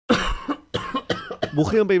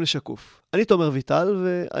ברוכים הבאים לשקוף. אני תומר אביטל,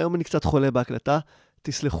 והיום אני קצת חולה בהקלטה.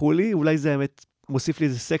 תסלחו לי, אולי זה האמת מוסיף לי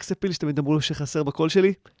איזה סקס אפיל שתמיד אמרו לו שחסר בקול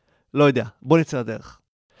שלי. לא יודע, בוא נצא לדרך.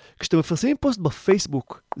 כשאתם מפרסמים פוסט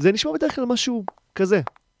בפייסבוק, זה נשמע בדרך כלל משהו כזה.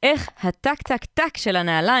 איך הטק-טק-טק של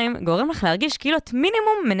הנעליים גורם לך להרגיש כאילו את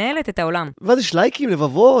מינימום מנהלת את העולם. ואז יש לייקים,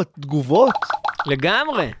 לבבות, תגובות.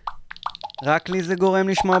 לגמרי. רק לי זה גורם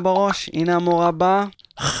לשמוע בראש. הנה המורה באה.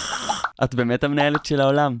 את באמת המנהלת של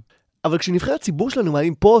העולם. אבל כשנבחרי הציבור שלנו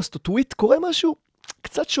מעלים פוסט או טוויט, קורה משהו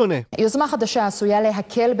קצת שונה. יוזמה חדשה עשויה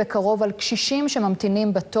להקל בקרוב על קשישים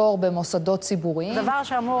שממתינים בתור במוסדות ציבוריים. דבר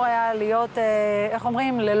שאמור היה להיות, איך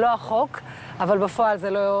אומרים, ללא החוק, אבל בפועל זה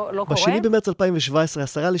לא קורה. בשני במרץ 2017,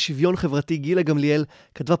 השרה לשוויון חברתי גילה גמליאל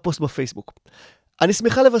כתבה פוסט בפייסבוק. אני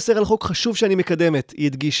שמחה לבשר על חוק חשוב שאני מקדמת, היא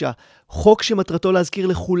הדגישה. חוק שמטרתו להזכיר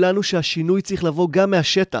לכולנו שהשינוי צריך לבוא גם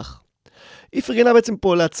מהשטח. היא פרגנה בעצם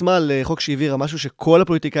פה לעצמה על חוק שהעבירה, משהו שכל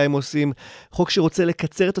הפוליטיקאים עושים, חוק שרוצה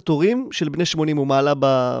לקצר את התורים של בני 80 ומעלה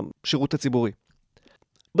בשירות הציבורי.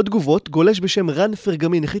 בתגובות, גולש בשם רן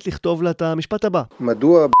פרגמין החליט לכתוב לה את המשפט הבא.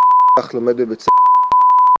 מדוע אך לומד בבית ספר?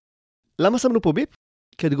 למה שמנו פה ביפ?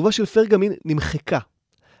 כי התגובה של פרגמין נמחקה.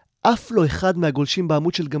 אף לא אחד מהגולשים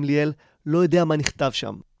בעמוד של גמליאל לא יודע מה נכתב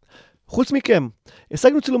שם. חוץ מכם,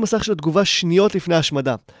 השגנו צילום מסך של התגובה שניות לפני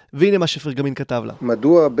השמדה, והנה מה שפרגמין כתב לה.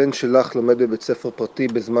 מדוע הבן שלך לומד בבית ספר פרטי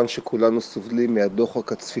בזמן שכולנו סובלים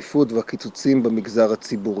מהדוחק הצפיפות והקיצוצים במגזר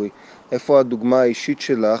הציבורי? איפה הדוגמה האישית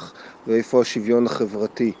שלך ואיפה השוויון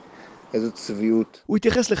החברתי? איזו צביעות. הוא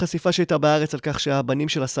התייחס לחשיפה שהייתה בארץ על כך שהבנים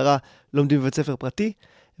של השרה לומדים בבית ספר פרטי,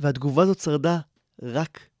 והתגובה הזאת שרדה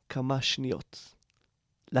רק כמה שניות.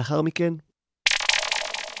 לאחר מכן,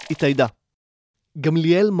 התאיידה.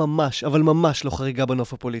 גמליאל ממש, אבל ממש לא חריגה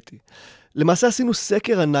בנוף הפוליטי. למעשה עשינו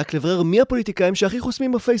סקר ענק לברר מי הפוליטיקאים שהכי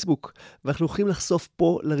חוסמים בפייסבוק, ואנחנו הולכים לחשוף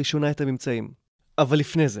פה לראשונה את הממצאים. אבל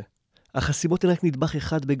לפני זה, החסימות הן רק נדבך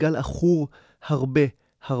אחד בגל אחור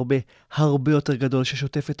הרבה יותר גדול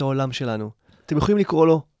ששוטף את העולם שלנו. אתם יכולים לקרוא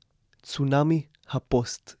לו צונאמי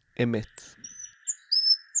הפוסט אמת.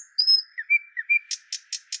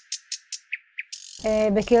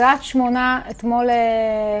 בקריית שמונה אתמול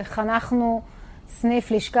חנכנו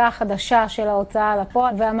סניף לשכה חדשה של ההוצאה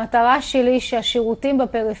לפועל, והמטרה שלי שהשירותים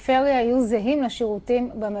בפריפריה יהיו זהים לשירותים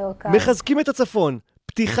במרכז. מחזקים את הצפון,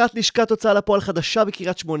 פתיחת לשכת הוצאה לפועל חדשה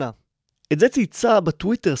בקריית שמונה. את זה צייצה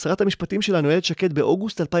בטוויטר שרת המשפטים שלנו איילת שקד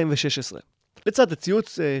באוגוסט 2016. לצד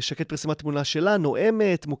הציוץ, שקד פרסמה תמונה שלה,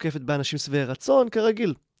 נואמת, מוקפת באנשים שבעי רצון,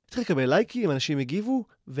 כרגיל. התחיל לקבל לייקים, אנשים הגיבו,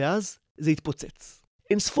 ואז זה התפוצץ.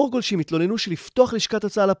 אין ספור גולשים התלוננו שלפתוח לשכת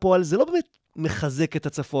הוצאה לפועל זה לא באמת מחזק את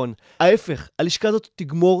הצפון. ההפך, הלשכה הזאת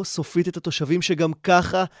תגמור סופית את התושבים שגם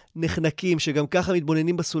ככה נחנקים, שגם ככה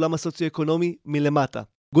מתבוננים בסולם הסוציו-אקונומי מלמטה.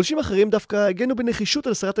 גולשים אחרים דווקא הגנו בנחישות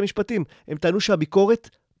על שרת המשפטים. הם טענו שהביקורת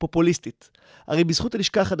פופוליסטית. הרי בזכות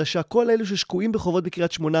הלשכה החדשה, כל אלו ששקועים בחובות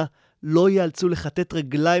בקריית שמונה לא יאלצו לחטט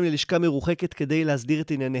רגליים ללשכה מרוחקת כדי להסדיר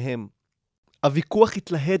את ענייניהם. הוויכוח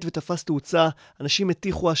התלהט ותפס תאוצה, אנשים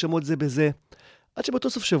הטיחו האשמות זה בזה. עד שבאותו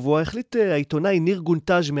סוף שבוע החליט העיתונאי ניר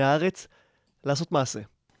גונטאז' מהארץ לעשות מעשה.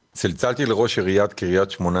 צלצלתי לראש עיריית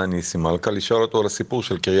קריית שמונה ניסי מלכה לשאול אותו על הסיפור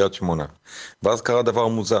של קריית שמונה. ואז קרה דבר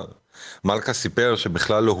מוזר. מלכה סיפר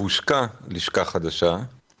שבכלל לא הושקה לשכה חדשה.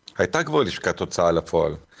 הייתה כבר לשכת הוצאה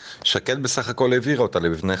לפועל. שקד בסך הכל העבירה אותה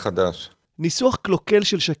למבנה חדש. ניסוח קלוקל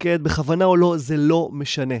של שקד, בכוונה או לא, זה לא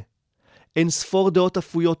משנה. אין ספור דעות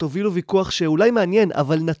אפויות, הובילו ויכוח שאולי מעניין,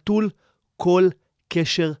 אבל נטול כל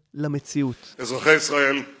קשר למציאות. אזרחי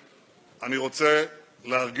ישראל, אני רוצה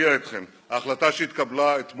להרגיע אתכם. ההחלטה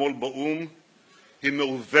שהתקבלה אתמול באום היא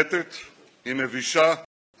מעוותת, היא מבישה,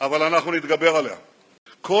 אבל אנחנו נתגבר עליה.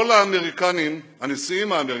 כל האמריקנים,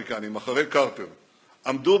 הנשיאים האמריקנים, אחרי קרטר,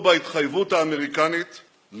 עמדו בהתחייבות האמריקנית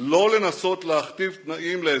לא לנסות להכתיב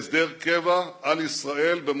תנאים להסדר קבע על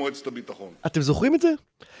ישראל במועצת הביטחון. אתם זוכרים את זה?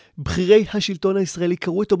 בכירי השלטון הישראלי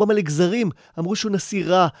קראו את אובמה לגזרים, אמרו שהוא נשיא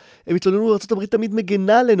רע, הם התלוננו ארצות הברית תמיד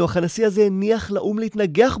מגנה עלינו, אך הנשיא הזה הניח לאום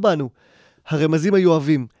להתנגח בנו. הרמזים היו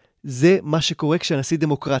אוהבים, זה מה שקורה כשהנשיא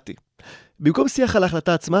דמוקרטי. במקום שיח על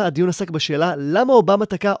ההחלטה עצמה, הדיון עסק בשאלה למה אובמה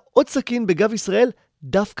תקע עוד סכין בגב ישראל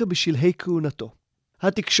דווקא בשלהי כהונתו.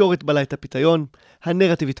 התקשורת בלה את הפיתיון,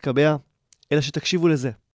 הנרטיב התקבע, אלא שתקשיבו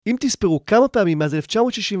לזה. אם תספרו כמה פעמים מאז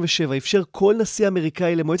 1967 אפשר כל נשיא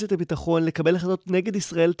אמריקאי למועצת הביטחון לקבל החלטות נגד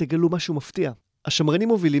ישראל, תגלו משהו מפתיע. השמרנים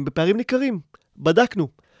מובילים בפערים ניכרים. בדקנו.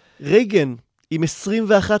 רייגן עם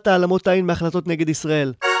 21 העלמות עין מהחלטות נגד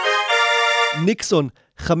ישראל. ניקסון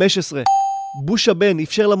 15. בוש הבן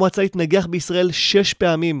אפשר למועצה להתנגח בישראל 6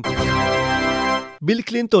 פעמים. ביל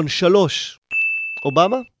קלינטון 3.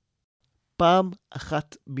 אובמה? פעם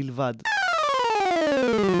אחת בלבד.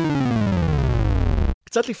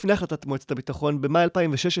 קצת לפני החלטת מועצת הביטחון, במאי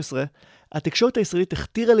 2016, התקשורת הישראלית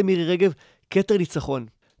הכתירה למירי רגב כתר ניצחון,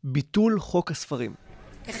 ביטול חוק הספרים.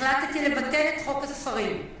 החלטתי לבטל את חוק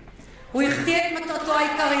הספרים. הוא החטיא את מטרתו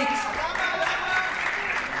העיקרית.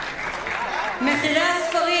 מחירי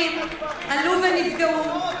הספרים עלו ונפגעו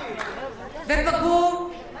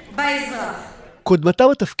ופגעו באזרח. קודמתה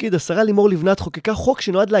בתפקיד, השרה לימור לבנת חוקקה חוק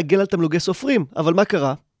שנועד להגן על תמלוגי סופרים, אבל מה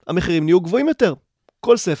קרה? המחירים נהיו גבוהים יותר.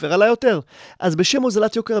 כל ספר עלה יותר. אז בשם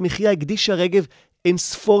הוזלת יוקר המחיה הקדישה רגב אין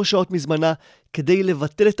ספור שעות מזמנה כדי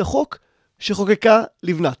לבטל את החוק שחוקקה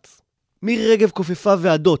לבנת. מירי רגב כופפה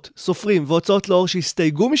ועדות, סופרים והוצאות לאור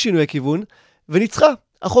שהסתייגו משינוי הכיוון, וניצחה.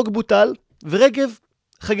 החוק בוטל, ורגב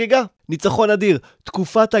חגגה. ניצחון אדיר.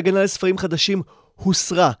 תקופת ההגנה לספרים חדשים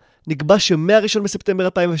הוסרה. נקבע שמ-1 בספטמבר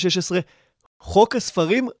 2016 חוק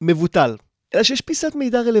הספרים מבוטל. אלא שיש פיסת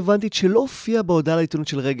מידע רלוונטית שלא הופיעה בהודעה לעיתונות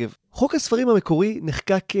של רגב. חוק הספרים המקורי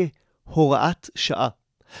נחקק כהוראת שעה.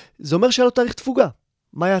 זה אומר שהיה לו תאריך תפוגה.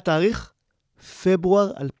 מה היה התאריך?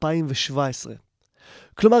 פברואר 2017.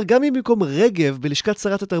 כלומר, גם אם במקום רגב בלשכת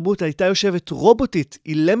שרת התרבות הייתה יושבת רובוטית,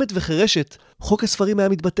 אילמת וחרשת, חוק הספרים היה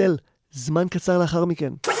מתבטל זמן קצר לאחר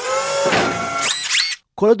מכן.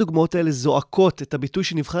 כל הדוגמאות האלה זועקות את הביטוי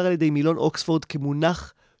שנבחר על ידי מילון אוקספורד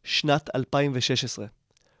כמונח שנת 2016.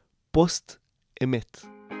 פוסט אמת.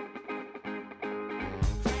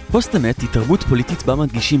 פוסט אמת היא תרבות פוליטית בה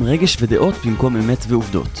מדגישים רגש ודעות במקום אמת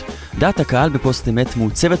ועובדות. דעת הקהל בפוסט אמת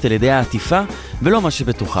מעוצבת על ידי העטיפה ולא מה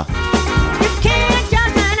שבתוכה.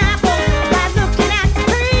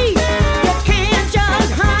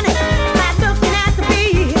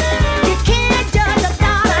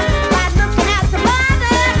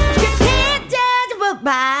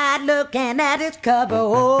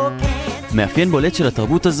 מאפיין בולט של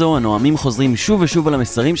התרבות הזו, הנואמים חוזרים שוב ושוב על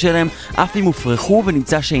המסרים שלהם, אף אם הופרכו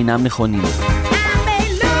ונמצא שאינם נכונים.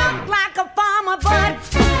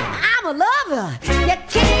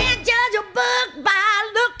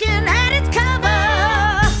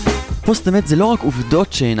 פוסט אמת זה לא רק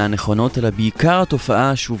עובדות שאינן נכונות, אלא בעיקר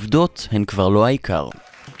התופעה שעובדות הן כבר לא העיקר.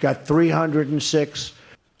 Got 306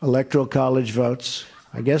 electoral college votes.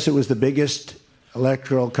 I guess it was the biggest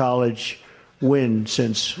electoral college win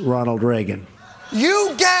since Ronald Reagan.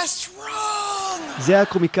 You guessed wrong! זה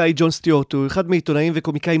הקומיקאי ג'ון סטיוארט, הוא אחד מעיתונאים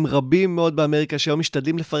וקומיקאים רבים מאוד באמריקה שהיום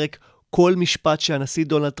משתדלים לפרק כל משפט שהנשיא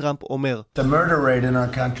דונלד טראמפ אומר. The murder rate in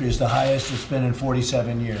our country is the highest it's been in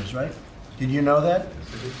 47 years, right? Did you know that?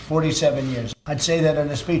 47 years. I'd say that in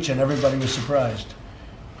a speech and everybody was surprised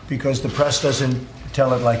because the press doesn't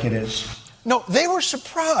tell it like it is. No, they were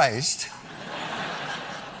surprised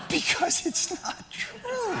because it's not true.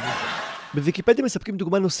 בוויקיפדיה מספקים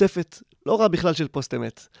דוגמה נוספת, לא רע בכלל של פוסט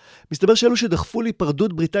אמת. מסתבר שאלו שדחפו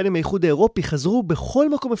להיפרדות בריטניה מהאיחוד האירופי חזרו בכל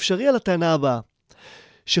מקום אפשרי על הטענה הבאה.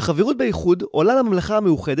 שחברות באיחוד עולה לממלכה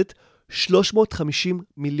המאוחדת 350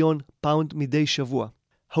 מיליון פאונד מדי שבוע.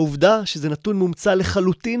 העובדה שזה נתון מומצא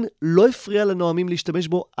לחלוטין לא הפריע לנואמים להשתמש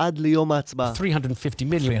בו עד ליום ההצבעה.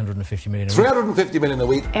 350 million a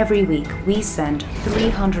week. Every week we send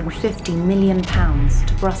 350 million pounds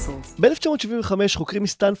to Brussels. ב-1975 חוקרים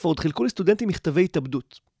מסטנפורד חילקו לסטודנטים מכתבי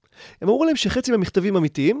התאבדות. הם אמרו להם שחצי מהמכתבים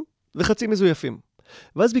אמיתיים וחצי מזויפים.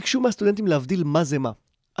 ואז ביקשו מהסטודנטים להבדיל מה זה מה.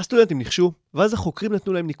 הסטודנטים ניחשו, ואז החוקרים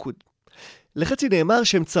נתנו להם ניקוד. לחצי נאמר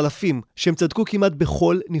שהם צלפים, שהם צדקו כמעט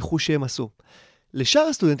בכל ניחוש שהם עשו. לשאר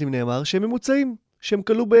הסטודנטים נאמר שהם ממוצעים, שהם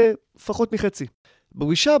קלו בפחות מחצי.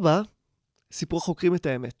 בפגישה הבאה סיפרו חוקרים את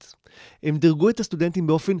האמת. הם דרגו את הסטודנטים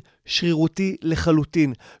באופן שרירותי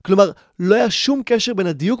לחלוטין. כלומר, לא היה שום קשר בין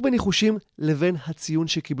הדיוק בניחושים לבין הציון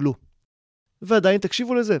שקיבלו. ועדיין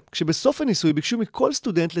תקשיבו לזה, כשבסוף הניסוי ביקשו מכל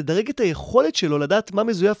סטודנט לדרג את היכולת שלו לדעת מה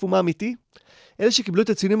מזויף ומה אמיתי, אלה שקיבלו את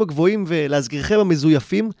הציונים הגבוהים ולהסגירכם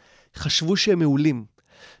המזויפים, חשבו שהם מעולים.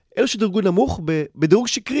 אלו שדרגו נמוך בדירוג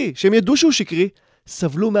שקרי, שהם ידעו שהוא שקרי,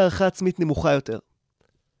 סבלו מערכה עצמית נמוכה יותר.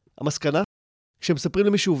 המסקנה? כשמספרים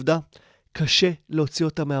למישהו עובדה, קשה להוציא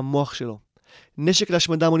אותה מהמוח שלו. נשק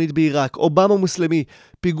להשמדה המונית בעיראק, אובמה מוסלמי,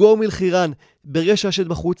 פיגוע ומלחירן, ברגע שהשד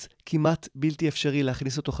בחוץ, כמעט בלתי אפשרי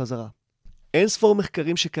להכניס אותו חזרה. אין ספור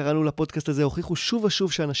מחקרים שקראנו לפודקאסט הזה הוכיחו שוב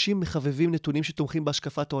ושוב שאנשים מחבבים נתונים שתומכים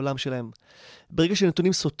בהשקפת העולם שלהם. ברגע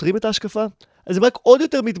שנתונים סותרים את ההשקפה, אז הם רק עוד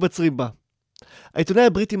יותר מתבצרים בה. העיתונאי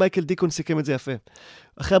הבריטי מייקל דיקון סיכם את זה יפה.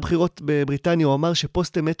 אחרי הבחירות בבריטניה הוא אמר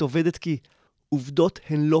שפוסט אמת עובדת כי עובדות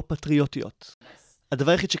הן לא פטריוטיות.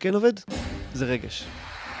 הדבר היחיד שכן עובד זה רגש.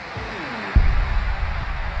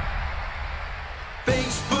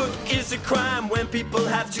 Facebook is a crime when people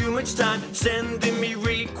have too much time sending me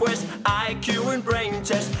requests, IQ and brain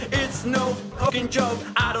tests. It's no fucking joke.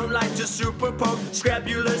 I don't like to super poke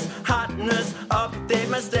scrapulous hotness, update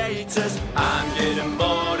my status. I'm getting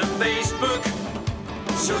bored of Facebook.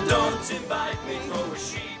 So don't invite me, throw a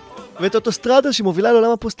sheep. ואת אוטוסטרדה שמובילה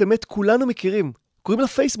לעולם הפוסט אמת כולנו מכירים. קוראים לה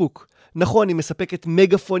פייסבוק. נכון, היא מספקת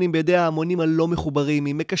מגפונים בידי ההמונים הלא מחוברים,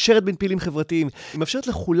 היא מקשרת בין פעילים חברתיים, היא מאפשרת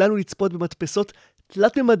לכולנו לצפות במדפסות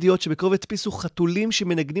תלת-ממדיות שבקרוב הדפיסו חתולים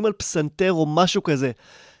שמנגנים על פסנתר או משהו כזה.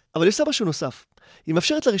 אבל יש משהו נוסף. היא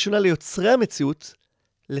מאפשרת לראשונה ליוצרי המציאות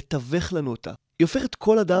לתווך לנו אותה. היא הופכת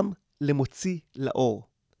כל אדם למוציא לאור.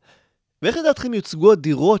 ואיך לדעתכם יוצגו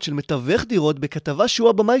הדירות של מתווך דירות בכתבה שהוא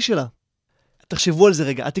הבמאי שלה? תחשבו על זה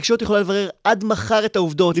רגע, התקשורת יכולה לברר עד מחר את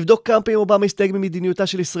העובדות, לבדוק כמה פעמים אובמה הסתייג ממדיניותה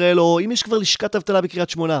של ישראל, או אם יש כבר לשכת אבטלה בקריית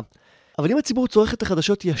שמונה. אבל אם הציבור צורך את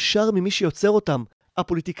החדשות ישר ממי שיוצר אותם,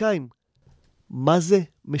 הפוליטיקאים, מה זה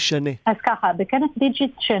משנה? אז ככה, בכנס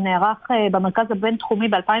דיג'יט שנערך במרכז הבינתחומי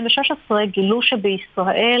ב-2016, גילו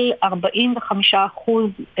שבישראל 45%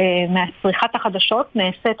 מהצריכת החדשות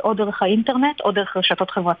נעשית או דרך האינטרנט או דרך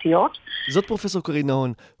רשתות חברתיות. זאת פרופסור קרין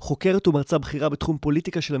נהון, חוקרת ומרצה בכירה בתחום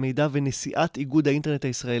פוליטיקה של המידע ונשיאת איגוד האינטרנט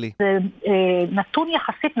הישראלי. זה נתון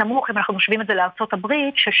יחסית נמוך, אם אנחנו משווים את זה לארצות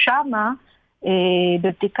הברית, ששמה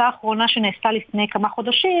בבדיקה האחרונה שנעשתה לפני כמה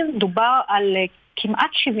חודשים, דובר על כמעט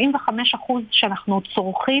 75% שאנחנו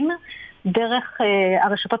צורכים דרך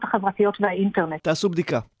הרשתות החברתיות והאינטרנט. תעשו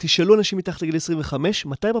בדיקה. תשאלו אנשים מתחת לגיל 25,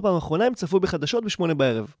 מתי בפעם האחרונה הם צפו בחדשות ב8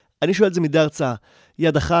 בערב. אני שואל את זה מדי הרצאה.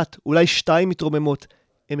 יד אחת, אולי 2 מתרוממות.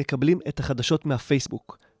 הם מקבלים את החדשות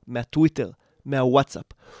מהפייסבוק, מהטוויטר, מהוואטסאפ.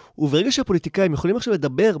 וברגע שהפוליטיקאים יכולים עכשיו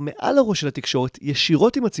לדבר מעל הראש של התקשורת,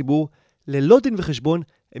 ישירות עם הציבור, ללא דין וחשבון,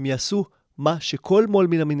 הם יעשו מה שכל מול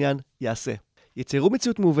מן המניין יעשה. יציירו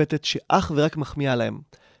מציאות מעוותת שאך ורק מחמיאה להם.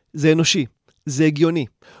 זה אנושי, זה הגיוני,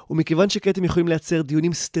 ומכיוון שכעת הם יכולים לייצר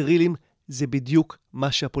דיונים סטרילים, זה בדיוק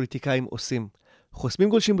מה שהפוליטיקאים עושים. חוסמים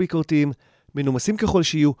גולשים ביקורתיים, מנומסים ככל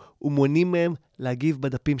שיהיו, ומונים מהם להגיב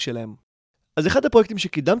בדפים שלהם. אז אחד הפרויקטים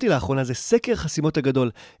שקידמתי לאחרונה זה סקר חסימות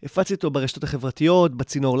הגדול. הפצתי אותו ברשתות החברתיות,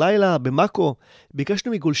 בצינור לילה, במאקו.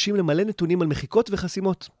 ביקשנו מגולשים למלא נתונים על מחיקות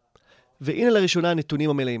וחסימות. והנה לראשונה הנתונים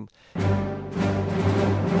המלאים.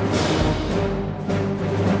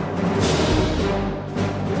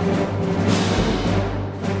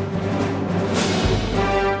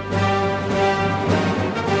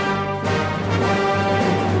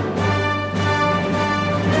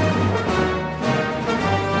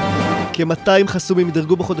 כ-200 חסומים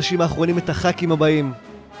ידרגו בחודשים האחרונים את הח"כים הבאים.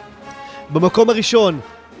 במקום הראשון,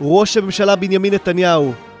 ראש הממשלה בנימין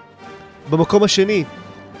נתניהו. במקום השני,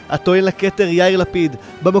 הטוען לכתר יאיר לפיד.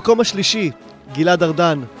 במקום השלישי, גלעד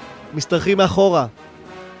ארדן. מסתרחים מאחורה,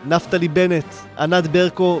 נפתלי בנט, ענת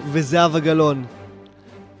ברקו וזהבה גלאון.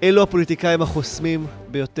 אלו הפוליטיקאים החוסמים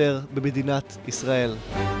ביותר במדינת ישראל.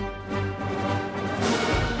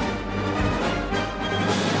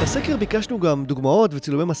 בסקר ביקשנו גם דוגמאות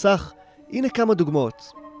וצילומי מסך. הנה כמה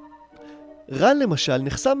דוגמאות. רן למשל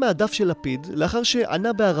נחסם מהדף של לפיד לאחר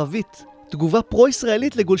שענה בערבית תגובה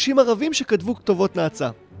פרו-ישראלית לגולשים ערבים שכתבו כתובות נאצה.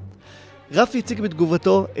 רפי הציג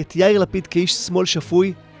בתגובתו את יאיר לפיד כאיש שמאל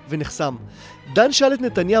שפוי ונחסם. דן שאל את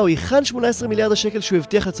נתניהו היכן 18 מיליארד השקל שהוא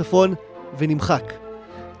הבטיח לצפון ונמחק.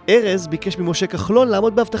 ארז ביקש ממשה כחלון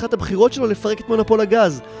לעמוד בהבטחת הבחירות שלו לפרק את מונופול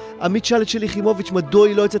הגז. עמית שאל את שלי חימוביץ' מדוע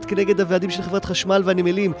היא לא יוצאת כנגד הוועדים של חברת חשמל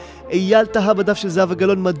והנמלים. אייל תהה בדף של זהבה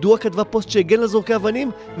גלאון מדוע כתבה פוסט שהגן לזורקי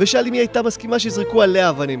אבנים, ושאל אם היא הייתה מסכימה שיזרקו עליה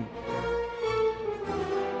אבנים.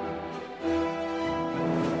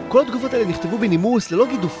 כל התגובות האלה נכתבו בנימוס, ללא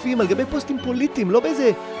גידופים, על גבי פוסטים פוליטיים, לא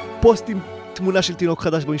באיזה פוסט עם תמונה של תינוק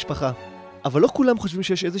חדש במשפחה. אבל לא כולם חושבים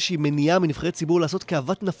שיש איזושהי מניעה מנבחרי ציבור לעשות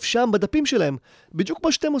כאוות נפשם בדפים שלהם, בדיוק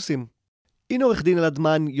כמו שאתם עושים. הנה עורך דין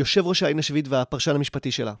אלעדמן, יושב ראש העין השביעית והפרשן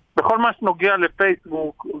המשפטי שלה. בכל מה שנוגע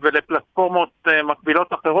לפייסבוק ולפלטפורמות מקבילות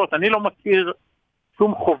אחרות, אני לא מכיר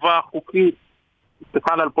שום חובה חוקית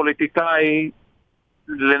שחלה על פוליטיקאי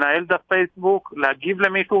לנהל דף פייסבוק, להגיב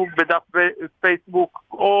למישהו בדף פייסבוק,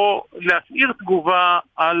 או להשאיר תגובה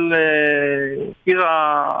על קיר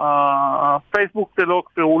הפייסבוק שלו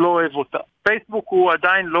כשהוא לא אוהב אותה. פייסבוק הוא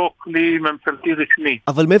עדיין לא כלי ממשלתי רשמי.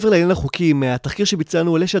 אבל מעבר לעניין החוקי, מהתחקיר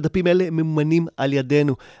שביצענו עולה שהדפים האלה ממומנים על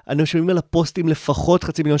ידינו. אנו משלמים על הפוסטים לפחות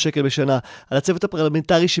 500,000 שקל בשנה. על הצוות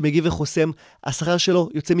הפרלמנטרי שמגיב וחוסם, השכר שלו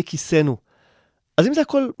יוצא מכיסנו. אז אם זה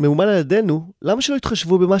הכל ממומן על ידינו, למה שלא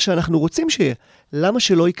יתחשבו במה שאנחנו רוצים שיהיה? למה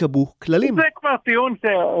שלא יקבעו כללים? זה כבר טיעון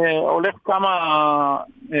שהולך כמה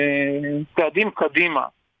צעדים קדימה.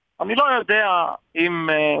 אני לא יודע אם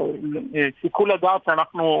שיקול הדעת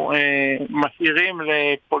שאנחנו משאירים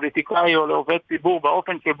לפוליטיקאי או לעובד ציבור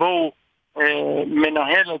באופן שבו הוא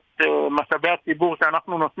מנהל את משאבי הציבור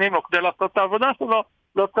שאנחנו נותנים לו כדי לעשות את העבודה שלו,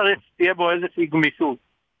 לא צריך שתהיה בו איזושהי גמישות.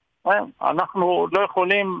 אנחנו לא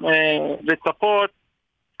יכולים לצפות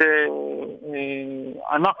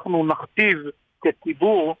שאנחנו נכתיב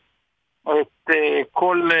כציבור את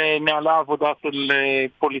כל נעלי העבודה של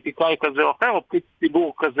פוליטיקאי כזה או אחר, או פקיד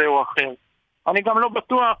ציבור כזה או אחר. אני גם לא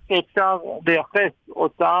בטוח שאפשר לייחס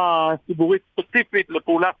הוצאה ציבורית ספציפית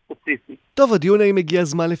לפעולה ספציפית. טוב, הדיון האם הגיע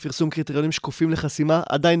הזמן לפרסום קריטריונים שקופים לחסימה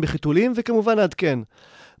עדיין בחיתולים, וכמובן עד כן.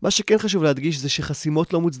 מה שכן חשוב להדגיש זה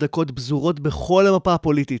שחסימות לא מוצדקות בזורות בכל המפה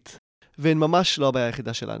הפוליטית, והן ממש לא הבעיה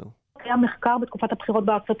היחידה שלנו. היה מחקר בתקופת הבחירות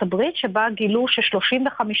בארצות הברית, שבה גילו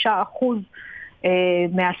ש35%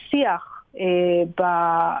 מהשיח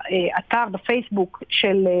באתר, בפייסבוק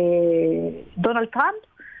של דונלד טראמפ,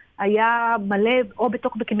 היה מלא או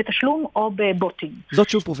בטוקבקים בתשלום או בבוטים. זאת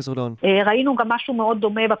שוב פרופסור דון. ראינו גם משהו מאוד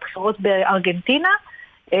דומה בבחירות בארגנטינה.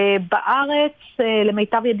 בארץ,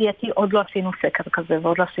 למיטב ידיעתי, עוד לא עשינו סקר כזה,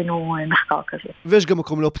 ועוד לא עשינו מחקר כזה. ויש גם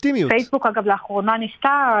מקום לאופטימיות. פייסבוק, אגב, לאחרונה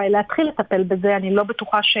ניסתה להתחיל לטפל בזה, אני לא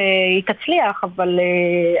בטוחה שהיא תצליח,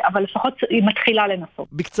 אבל לפחות היא מתחילה לנסות.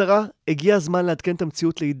 בקצרה, הגיע הזמן לעדכן את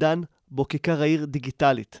המציאות לעידן בו כיכר העיר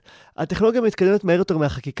דיגיטלית. הטכנולוגיה מתקדמת מהר יותר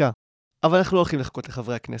מהחקיקה, אבל אנחנו לא הולכים לחכות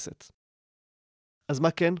לחברי הכנסת. אז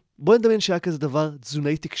מה כן? בואו נדמיין שהיה כזה דבר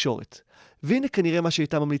תזונאי תקשורת. והנה כנראה מה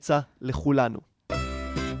שהייתה ממליצה לכולנו.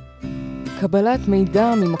 קבלת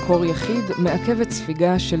מידע ממקור יחיד מעכבת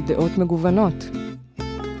ספיגה של דעות מגוונות.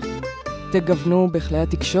 תגוונו בכלי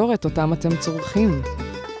התקשורת אותם אתם צורכים.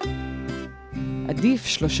 עדיף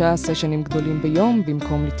 3 סשנים גדולים ביום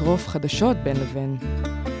במקום לטרוף חדשות בין לבין.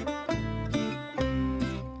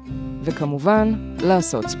 וכמובן,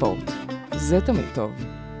 לעשות ספורט. זה תמיד טוב.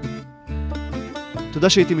 תודה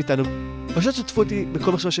שהייתם איתנו. פשוט שתפו אותי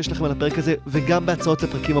בכל מחשבה שיש לכם על הפרק הזה, וגם בהצעות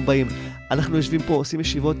לפרקים הבאים. אנחנו יושבים פה, עושים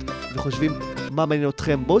ישיבות, וחושבים מה מעניין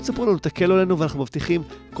אתכם. בואו תספרו לנו, תקלו לנו, ואנחנו מבטיחים,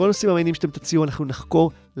 כל נושאים המעניינים שאתם תציעו, אנחנו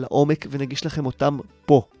נחקור לעומק ונגיש לכם אותם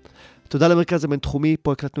פה. תודה למרכז הבינתחומי,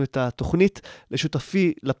 פה הקלטנו את התוכנית,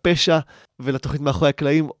 לשותפי, לפשע, ולתוכנית מאחורי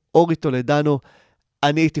הקלעים, אורי טולדנו.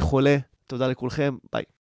 אני הייתי חולה, תודה לכולכם, ביי.